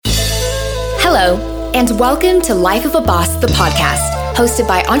Hello, and welcome to Life of a Boss, the podcast, hosted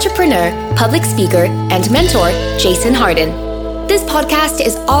by entrepreneur, public speaker, and mentor, Jason Harden. This podcast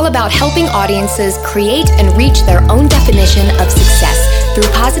is all about helping audiences create and reach their own definition of success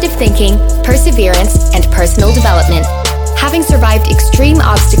through positive thinking, perseverance, and personal development. Having survived extreme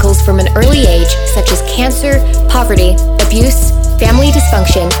obstacles from an early age, such as cancer, poverty, abuse, family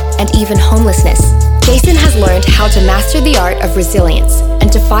dysfunction, and even homelessness, Jason has learned how to master the art of resilience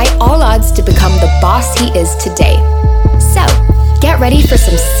and defy all odds to become the boss he is today. So, get ready for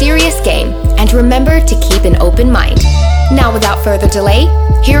some serious game and remember to keep an open mind. Now, without further delay,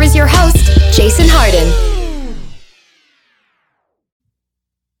 here is your host, Jason Harden.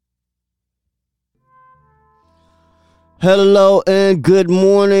 Hello and good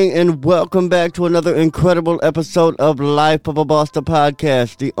morning and welcome back to another incredible episode of Life of a Boss, the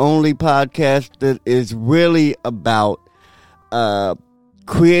podcast, the only podcast that is really about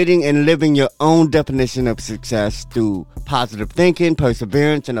creating and living your own definition of success through positive thinking,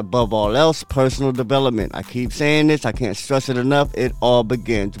 perseverance, and above all else, personal development. I keep saying this, I can't stress it enough. It all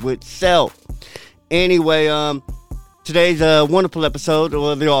begins with self. Anyway, today's a wonderful episode.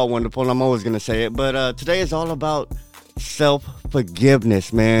 Well, they're all wonderful, and I'm always going to say it, but today is all about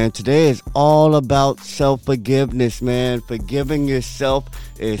self-forgiveness, man. Today is all about self-forgiveness, man. Forgiving yourself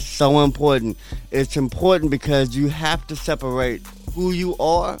is so important. It's important because you have to separate who you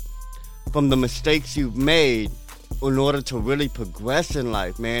are from the mistakes you've made in order to really progress in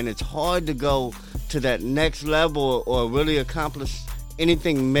life, man. It's hard to go to that next level or really accomplish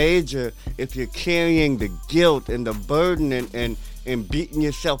anything major if you're carrying the guilt and the burden and beating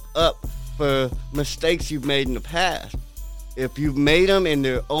yourself up for mistakes you've made in the past. If you've made them and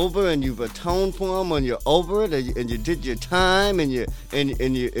they're over and you've atoned for them and you're over it and you did your time and you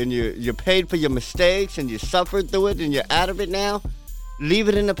paid for your mistakes and you suffered through it and you're out of it now, leave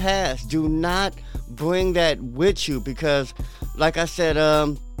it in the past. Do not bring that with you because, like I said,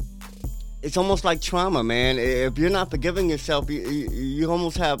 it's almost like trauma, man. If you're not forgiving yourself, you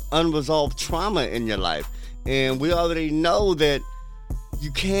almost have unresolved trauma in your life. And we already know that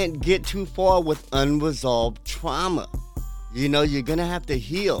you can't get too far with unresolved trauma. You know, you're going to have to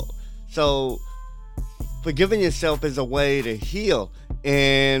heal. So forgiving yourself is a way to heal.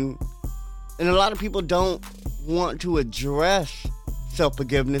 And a lot of people don't want to address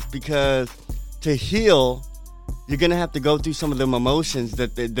self-forgiveness because to heal, you're going to have to go through some of them emotions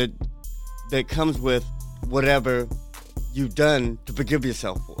that comes with whatever you've done to forgive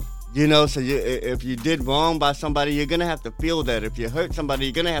yourself for. You know, so if you did wrong by somebody, you're going to have to feel that. If you hurt somebody,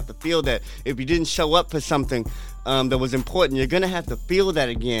 you're going to have to feel that. If you didn't show up for something that was important, you're going to have to feel that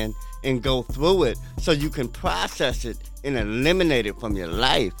again and go through it so you can process it and eliminate it from your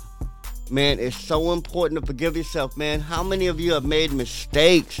life. Man, it's so important to forgive yourself, man. How many of you have made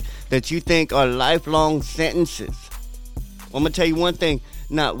mistakes that you think are lifelong sentences? I'm going to tell you one thing.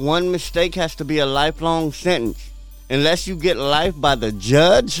 Not one mistake has to be a lifelong sentence. Unless you get life by the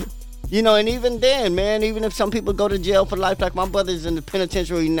judge. You know, and even then, man, even if some people go to jail for life, like my brother's in the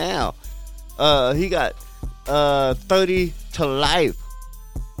penitentiary now, he got 30 to life.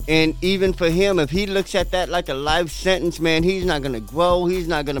 And even for him, if he looks at that like a life sentence, man, he's not gonna grow. He's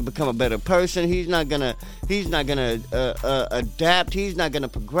not gonna become a better person. He's not gonna adapt. He's not gonna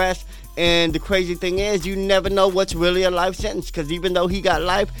progress. And the crazy thing is, you never know what's really a life sentence, because even though he got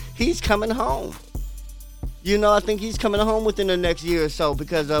life, he's coming home. You know, I think he's coming home within the next year or so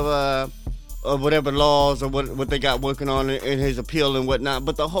because of whatever laws or what they got working on in his appeal and whatnot.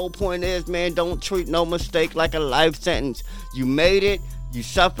 But the whole point is, man, don't treat no mistake like a life sentence. You made it. You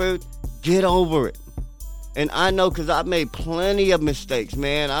suffered. Get over it. And I know because I've made plenty of mistakes,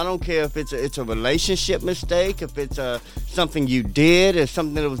 man. I don't care if it's a relationship mistake, if it's something you did or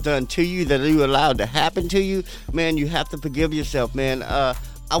something that was done to you that you allowed to happen to you. Man, you have to forgive yourself, man. I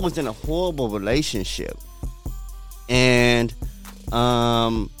was in a horrible relationship. And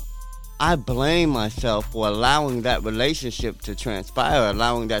I blame myself for allowing that relationship to transpire,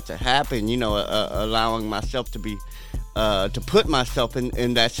 allowing that to happen, you know, allowing myself to be, to put myself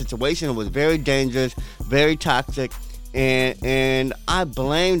in that situation. It was very dangerous, very toxic, and I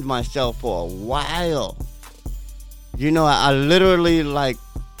blamed myself for a while. You know, I literally like,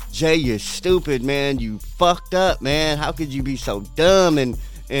 Jay, you're stupid, man. You fucked up, man. How could you be so dumb?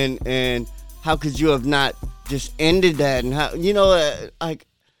 And how could you have not just ended that? And how, you know, like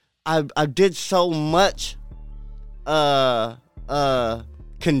I did so much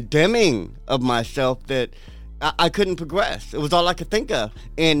condemning of myself that I couldn't progress. It was all I could think of,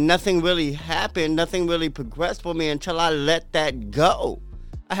 and nothing really happened. Nothing really progressed for me until I let that go.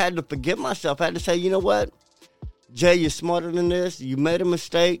 I had to forgive myself. I had to say, you know what, Jay, you're smarter than this. You made a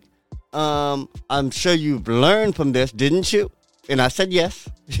mistake. I'm sure you've learned from this, didn't you? And I said yes,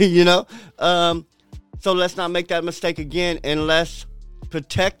 So let's not make that mistake again, and let's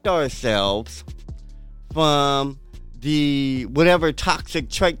protect ourselves from the whatever toxic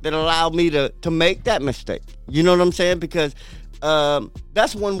trait that allowed me to make that mistake. You know what I'm saying? Because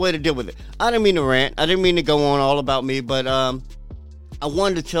that's one way to deal with it. I didn't mean to rant. I didn't mean to go on all about me, but I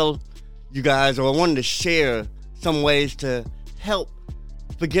wanted to tell you guys, or I wanted to share some ways to help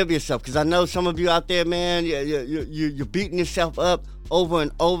forgive yourself. Because I know some of you out there, man, you're beating yourself up over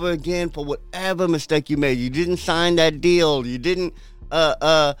and over again for whatever mistake you made. You didn't sign that deal. You didn't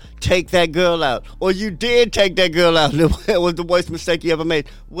take that girl out. Or you did take that girl out. It was the worst mistake you ever made.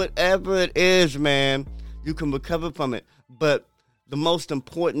 Whatever it is, man, you can recover from it. But the most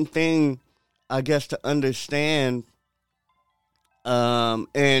important thing, I guess, to understand,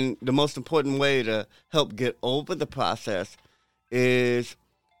 and the most important way to help get over the process is,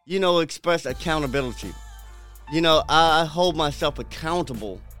 express accountability. I hold myself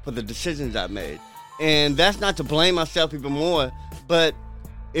accountable for the decisions I made. And that's not to blame myself even more, but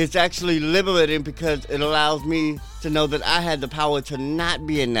it's actually liberating because it allows me to know that I had the power to not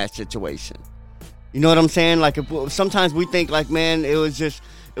be in that situation. You know what I'm saying? Like, sometimes we think like, man, it was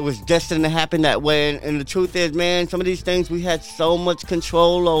destined to happen that way. And the truth is, man, some of these things we had so much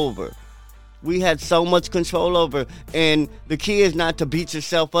control over. And the key is not to beat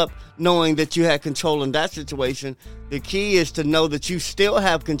yourself up knowing that you had control in that situation. The key is to know that you still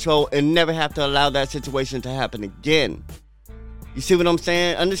have control and never have to allow that situation to happen again. You see what I'm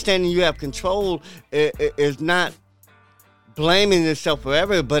saying? Understanding you have control is not blaming yourself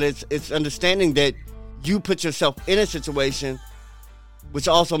forever, but it's understanding that you put yourself in a situation, which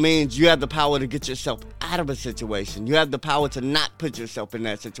also means you have the power to get yourself out of a situation. You have the power to not put yourself in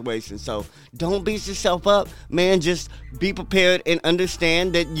that situation. So don't beat yourself up, man. Just be prepared and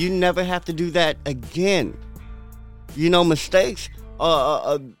understand that you never have to do that again. Mistakes,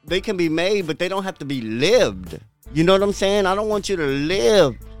 they can be made, but they don't have to be lived. You know what I'm saying? I don't want you to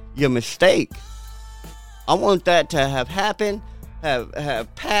live your mistake. I want that to have happened,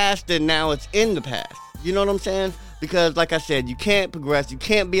 have passed, and now it's in the past. You know what I'm saying? Because, like I said, you can't progress, you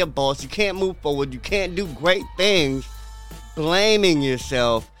can't be a boss, you can't move forward, you can't do great things blaming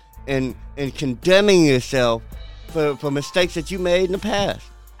yourself and condemning yourself for mistakes that you made in the past,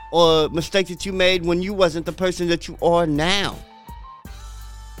 or mistakes that you made when you wasn't the person that you are now.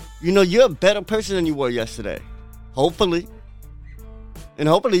 You're a better person than you were yesterday, hopefully. And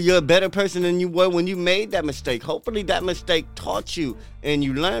hopefully you're a better person than you were when you made that mistake. Hopefully that mistake taught you and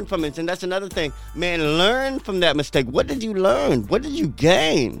you learned from it. And that's another thing. Man, learn from that mistake. What did you learn? What did you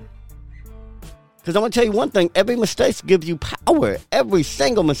gain? Because I'm going to tell you one thing. Every mistake gives you power. Every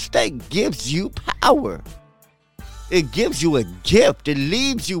single mistake gives you power. It gives you a gift. It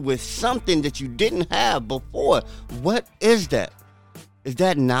leaves you with something that you didn't have before. What is that? Is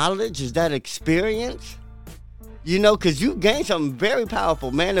that knowledge? Is that experience? Because you gained something very powerful,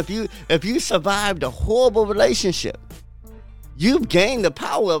 man. If you survived a horrible relationship, you've gained the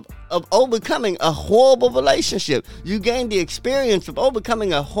power of overcoming a horrible relationship. You gained the experience of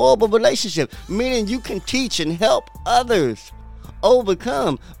overcoming a horrible relationship, meaning you can teach and help others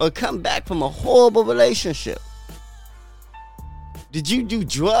overcome or come back from a horrible relationship. Did you do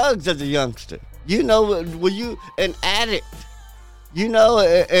drugs as a youngster? Were you an addict?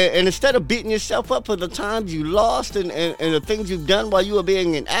 And instead of beating yourself up for the times you lost and the things you've done while you were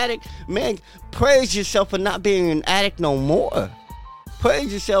being an addict, man, praise yourself for not being an addict no more.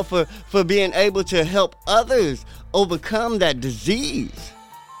 Praise yourself for being able to help others overcome that disease.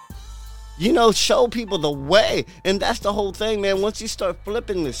 Show people the way. And that's the whole thing, man. Once you start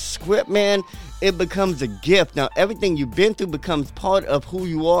flipping the script, man, it becomes a gift. Now, everything you've been through becomes part of who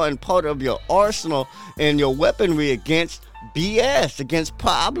you are and part of your arsenal and your weaponry against BS, against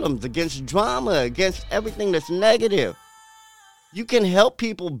problems, against drama, against everything that's negative. You can help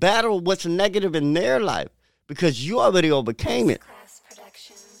people battle what's negative in their life because you already overcame it.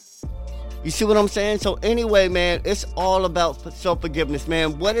 You see what I'm saying? So anyway, man, it's all about self-forgiveness,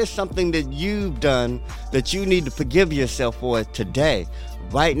 man. What is something that you've done that you need to forgive yourself for today,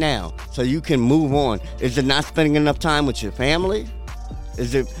 right now, so you can move on? Is it not spending enough time with your family?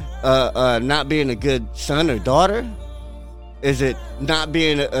 Is it not being a good son or daughter? Is it not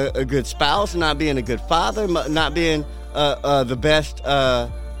being a good spouse, not being a good father, not being the best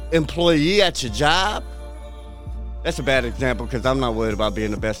employee at your job? That's a bad example because I'm not worried about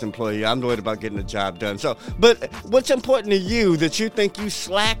being the best employee. I'm worried about getting the job done. But what's important to you that you think you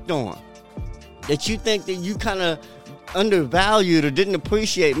slacked on, that you think that you kind of undervalued or didn't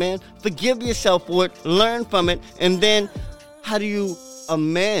appreciate, man? Forgive yourself for it, learn from it, and then how do you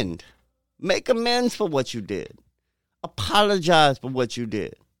amend? Make amends for what you did. Apologize for what you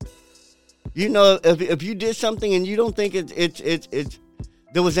did. You know, if you did something and you don't think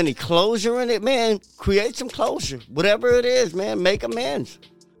there was any closure in it, man, create some closure. Whatever it is, man, make amends.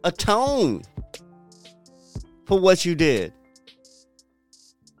 Atone for what you did.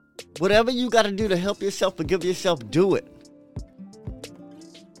 Whatever you got to do to help yourself, forgive yourself, do it.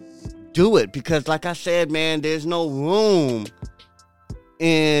 Do it, because like I said, man, there's no room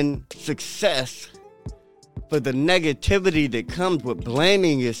in success for the negativity that comes with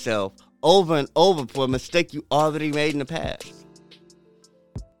blaming yourself over and over for a mistake you already made in the past.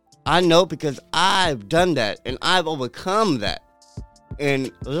 I know, because I've done that and I've overcome that.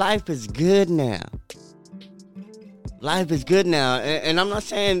 And life is good now. Life is good now. And I'm not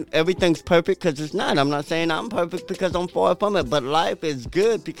saying everything's perfect, because it's not. I'm not saying I'm perfect because I'm far from it. But life is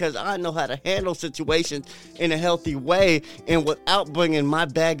good because I know how to handle situations in a healthy way and without bringing my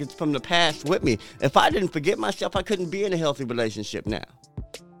baggage from the past with me. If I didn't forgive myself, I couldn't be in a healthy relationship now.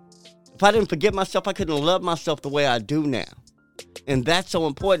 If I didn't forgive myself, I couldn't love myself the way I do now. And that's so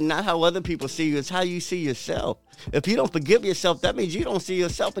important. Not how other people see you, it's how you see yourself. If you don't forgive yourself, that means you don't see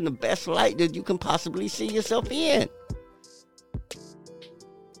yourself in the best light that you can possibly see yourself in.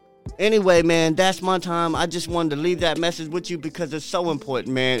 Anyway, man, that's my time. I just wanted to leave that message with you because it's so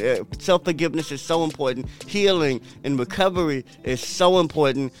important, man. Self-forgiveness is so important. Healing and recovery is so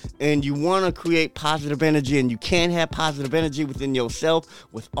important. And you want to create positive energy, and you can't have positive energy within yourself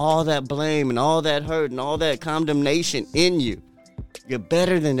with all that blame and all that hurt and all that condemnation in you. You're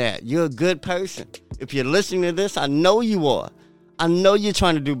better than that. You're a good person. If you're listening to this, I know you are. I know you're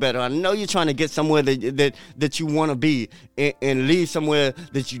trying to do better. I know you're trying to get somewhere that you want to be and leave somewhere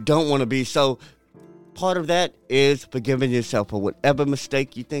that you don't want to be. So part of that is forgiving yourself for whatever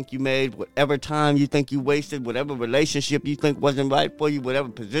mistake you think you made, whatever time you think you wasted, whatever relationship you think wasn't right for you, whatever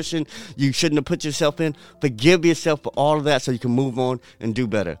position you shouldn't have put yourself in. Forgive yourself for all of that so you can move on and do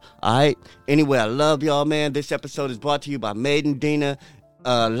better. All right? Anyway, I love y'all, man. This episode is brought to you by Made in Dina,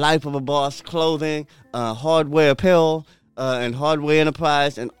 Life of a Boss Clothing, Hardware Apparel, and Hardware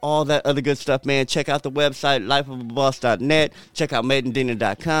Enterprise, and all that other good stuff, man. Check out the website, lifeofaboss.net. Check out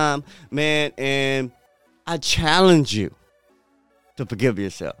madeindina.com, man. And I challenge you to forgive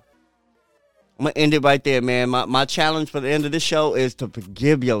yourself. I'm going to end it right there, man. My challenge for the end of this show is to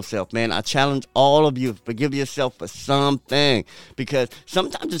forgive yourself, man. I challenge all of you to forgive yourself for something, because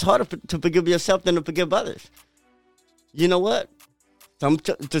sometimes it's harder to forgive yourself than to forgive others. You know what?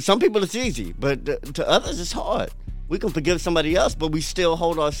 To some people it's easy, but to others it's hard. We can forgive somebody else, but we still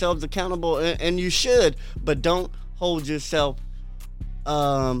hold ourselves accountable, and you should, but don't hold yourself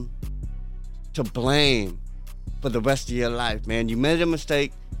to blame for the rest of your life, man. You made a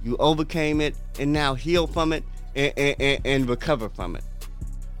mistake, you overcame it, and now heal from it and recover from it,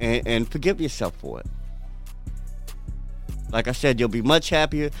 and forgive yourself for it. Like I said, you'll be much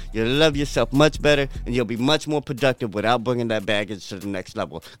happier, you'll love yourself much better, and you'll be much more productive without bringing that baggage to the next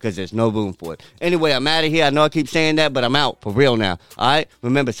level, because there's no room for it. Anyway, I'm out of here. I know I keep saying that, but I'm out for real now. All right?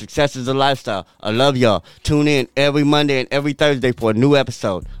 Remember, success is a lifestyle. I love y'all. Tune in every Monday and every Thursday for a new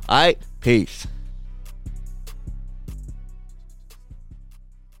episode. All right? Peace.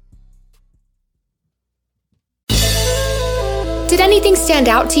 Did anything stand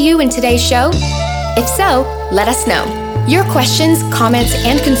out to you in today's show? If so, let us know. Your questions, comments,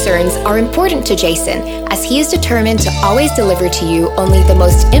 and concerns are important to Jason, as he is determined to always deliver to you only the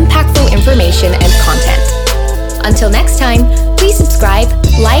most impactful information and content. Until next time, please subscribe,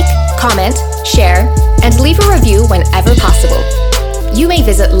 like, comment, share, and leave a review whenever possible. You may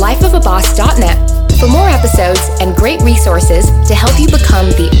visit lifeofaboss.net for more episodes and great resources to help you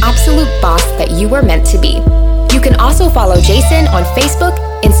become the absolute boss that you were meant to be. You can also follow Jason on Facebook,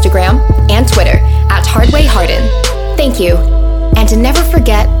 Instagram, and Twitter at Hardway Harden. Thank you. And never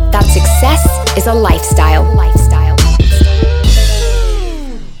forget that success is a lifestyle.